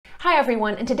Hi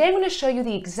everyone, and today I'm going to show you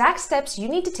the exact steps you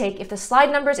need to take if the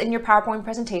slide numbers in your PowerPoint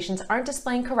presentations aren't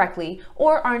displaying correctly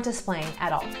or aren't displaying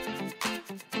at all.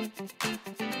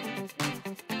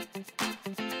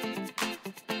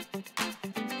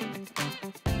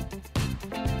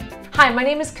 Hi, my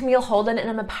name is Camille Holden and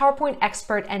I'm a PowerPoint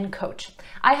expert and coach.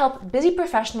 I help busy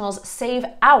professionals save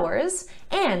hours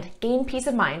and gain peace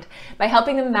of mind by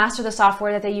helping them master the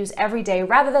software that they use every day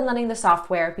rather than letting the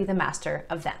software be the master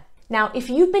of them. Now, if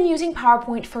you've been using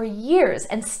PowerPoint for years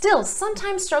and still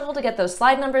sometimes struggle to get those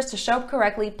slide numbers to show up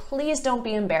correctly, please don't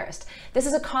be embarrassed. This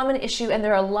is a common issue and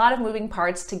there are a lot of moving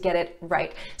parts to get it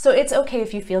right. So it's okay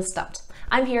if you feel stumped.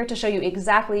 I'm here to show you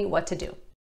exactly what to do.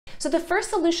 So the first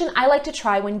solution I like to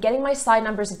try when getting my slide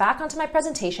numbers back onto my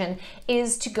presentation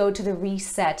is to go to the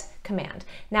reset command.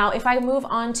 Now, if I move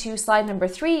on to slide number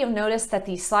 3, you'll notice that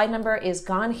the slide number is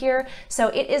gone here, so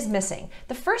it is missing.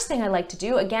 The first thing I like to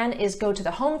do, again, is go to the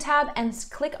Home tab and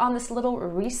click on this little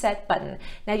reset button.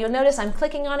 Now, you'll notice I'm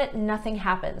clicking on it, nothing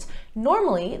happens.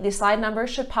 Normally, the slide number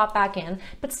should pop back in,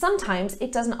 but sometimes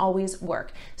it doesn't always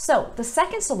work. So the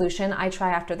second solution I try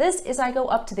after this is I go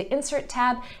up to the Insert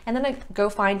tab, and then I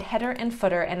go find Header and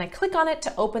Footer, and I click on it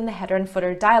to open the Header and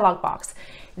Footer dialog box.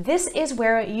 This is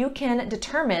where you can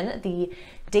determine the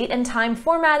date and time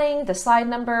formatting, the slide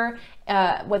number,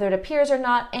 whether it appears or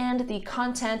not, and the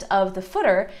content of the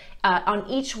footer on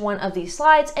each one of these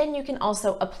slides, and you can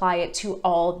also apply it to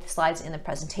all the slides in the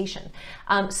presentation.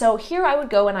 So here I would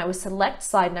go and I would select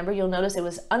slide number. You'll notice it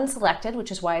was unselected,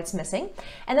 which is why it's missing.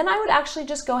 And then I would actually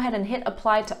just go ahead and hit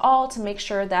apply to all to make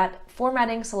sure that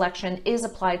formatting selection is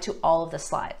applied to all of the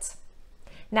slides.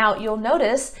 Now you'll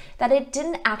notice that it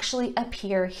didn't actually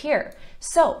appear here.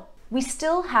 So we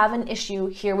still have an issue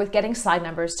here with getting slide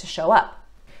numbers to show up.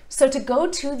 So to go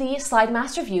to the Slide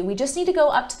Master view, we just need to go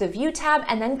up to the View tab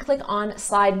and then click on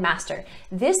Slide Master.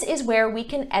 This is where we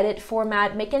can edit,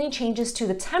 format, make any changes to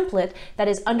the template that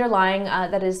is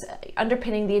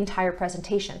underpinning the entire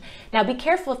presentation. Now be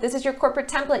careful, if this is your corporate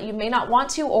template, you may not want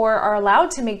to or are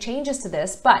allowed to make changes to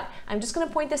this, but I'm just going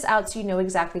to point this out so you know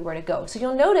exactly where to go. So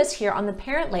you'll notice here on the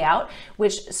parent layout,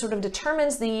 which sort of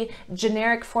determines the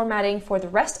generic formatting for the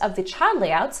rest of the child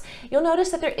layouts, you'll notice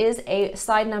that there is a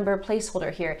slide number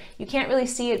placeholder here. You can't really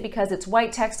see it because it's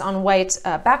white text on white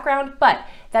background, but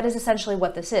that is essentially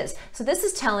what this is. So this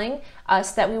is telling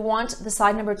us that we want the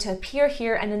slide number to appear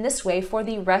here and in this way for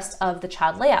the rest of the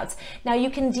child layouts. Now you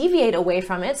can deviate away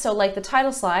from it. So like the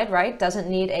title slide, right, doesn't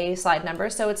need a slide number,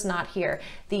 so it's not here.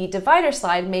 The divider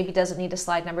slide maybe doesn't need a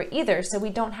slide number either, so we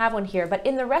don't have one here. But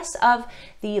in the rest of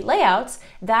the layouts,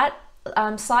 that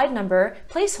slide number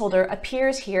placeholder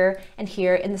appears here and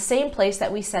here in the same place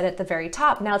that we set at the very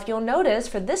top. Now, if you'll notice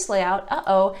for this layout,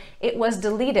 it was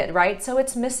deleted, right? So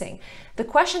it's missing. The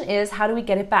question is, how do we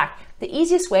get it back? The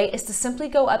easiest way is to simply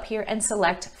go up here and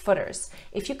select footers.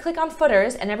 If you click on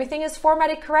footers and everything is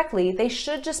formatted correctly, they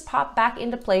should just pop back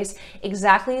into place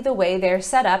exactly the way they're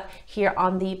set up here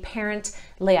on the parent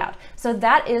layout. So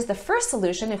that is the first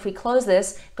solution. If we close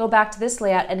this, go back to this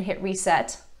layout and hit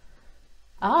reset,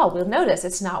 we'll notice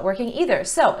it's not working either.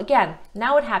 So again,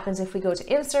 now what happens if we go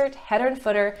to Insert, Header and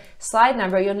Footer, Slide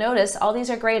Number, you'll notice all these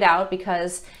are grayed out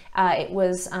because it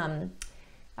was,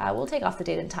 we'll take off the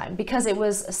date and time, because it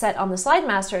was set on the Slide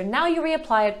Master. Now you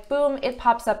reapply it, boom, it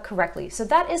pops up correctly. So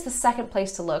that is the second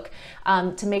place to look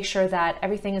to make sure that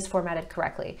everything is formatted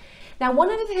correctly. Now,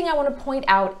 one other thing I want to point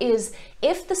out is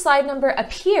if the slide number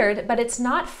appeared, but it's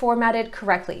not formatted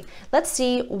correctly. Let's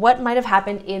see what might have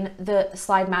happened in the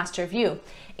Slide Master view.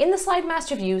 In the Slide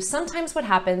Master view, sometimes what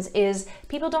happens is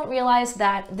people don't realize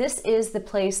that this is the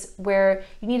place where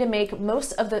you need to make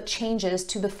most of the changes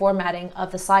to the formatting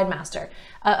of the Slide Master,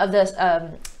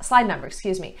 slide number,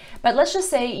 excuse me. But let's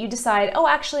just say you decide, oh,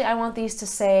 actually, I want these to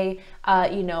say,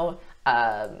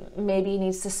 maybe it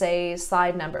needs to say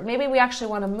slide number. Maybe we actually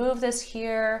want to move this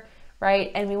here,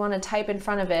 right? And we want to type in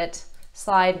front of it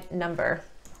slide number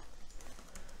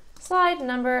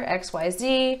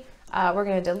XYZ. We're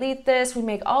going to delete this. We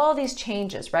make all these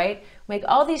changes, right? Make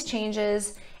all these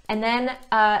changes. And then,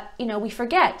 we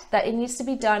forget that it needs to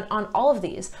be done on all of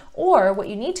these. Or what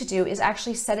you need to do is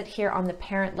actually set it here on the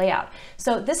parent layout.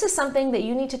 So this is something that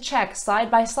you need to check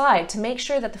slide by slide to make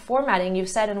sure that the formatting you've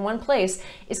set in one place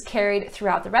is carried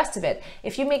throughout the rest of it.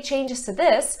 If you make changes to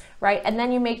this, right, and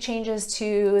then you make changes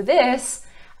to this,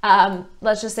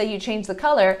 let's just say you change the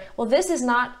color, well, this is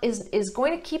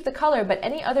going to keep the color, but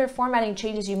any other formatting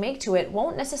changes you make to it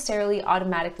won't necessarily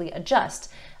automatically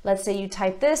adjust. Let's say you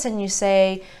type this and you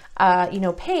say,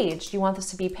 page, you want this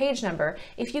to be page number.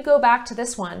 If you go back to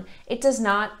this one, it does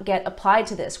not get applied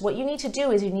to this. What you need to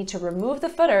do is you need to remove the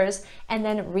footers and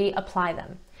then reapply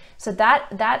them. So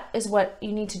that is what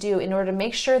you need to do in order to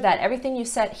make sure that everything you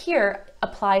set here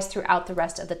applies throughout the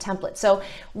rest of the template. So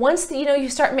once you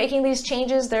start making these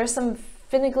changes, there's some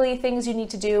finicky things you need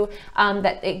to do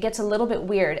that it gets a little bit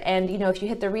weird. And if you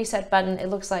hit the reset button, it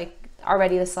looks like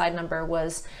already the slide number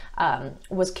was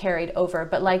carried over.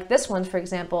 But like this one, for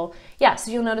example, yeah, so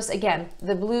you'll notice again,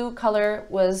 the blue color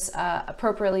was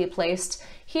appropriately placed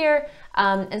here.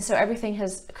 And so everything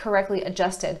has correctly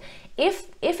adjusted. If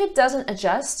it doesn't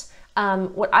adjust,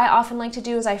 what I often like to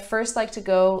do is I first like to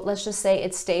go, let's just say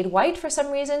it stayed white for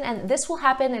some reason, and this will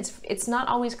happen. It's not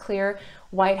always clear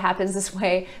why it happens this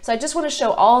way. So I just want to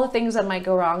show all the things that might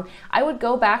go wrong. I would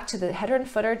go back to the header and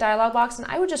footer dialog box and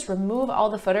I would just remove all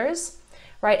the footers,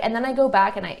 right? And then I go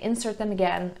back and I insert them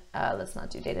again. Let's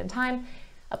not do date and time,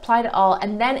 apply to all,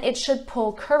 and then it should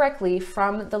pull correctly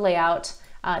from the layout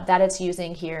that it's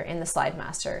using here in the slide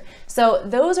master. So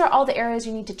those are all the areas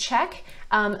you need to check,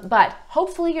 but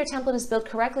hopefully your template is built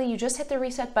correctly. You just hit the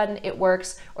reset button, it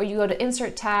works, or you go to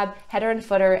insert tab, header and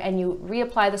footer, and you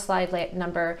reapply the slide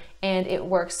number and it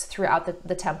works throughout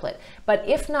the template. But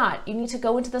if not, you need to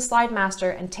go into the slide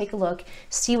master and take a look,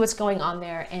 see what's going on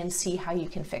there and see how you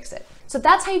can fix it. So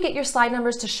that's how you get your slide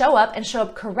numbers to show up and show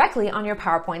up correctly on your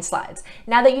PowerPoint slides.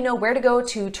 Now that you know where to go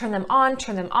to turn them on,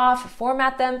 turn them off,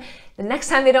 format them, the next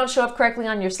time they don't show up correctly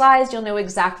on your slides, you'll know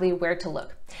exactly where to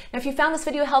look. Now, if you found this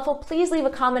video helpful, please leave a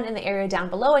comment in the area down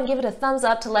below and give it a thumbs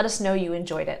up to let us know you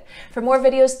enjoyed it. For more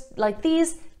videos like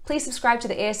these, please subscribe to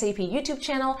the ASAP YouTube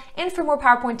channel, and for more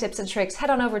PowerPoint tips and tricks, head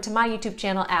on over to my YouTube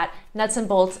channel at Nuts and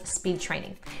Bolts Speed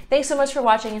Training. Thanks so much for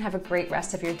watching and have a great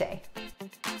rest of your day.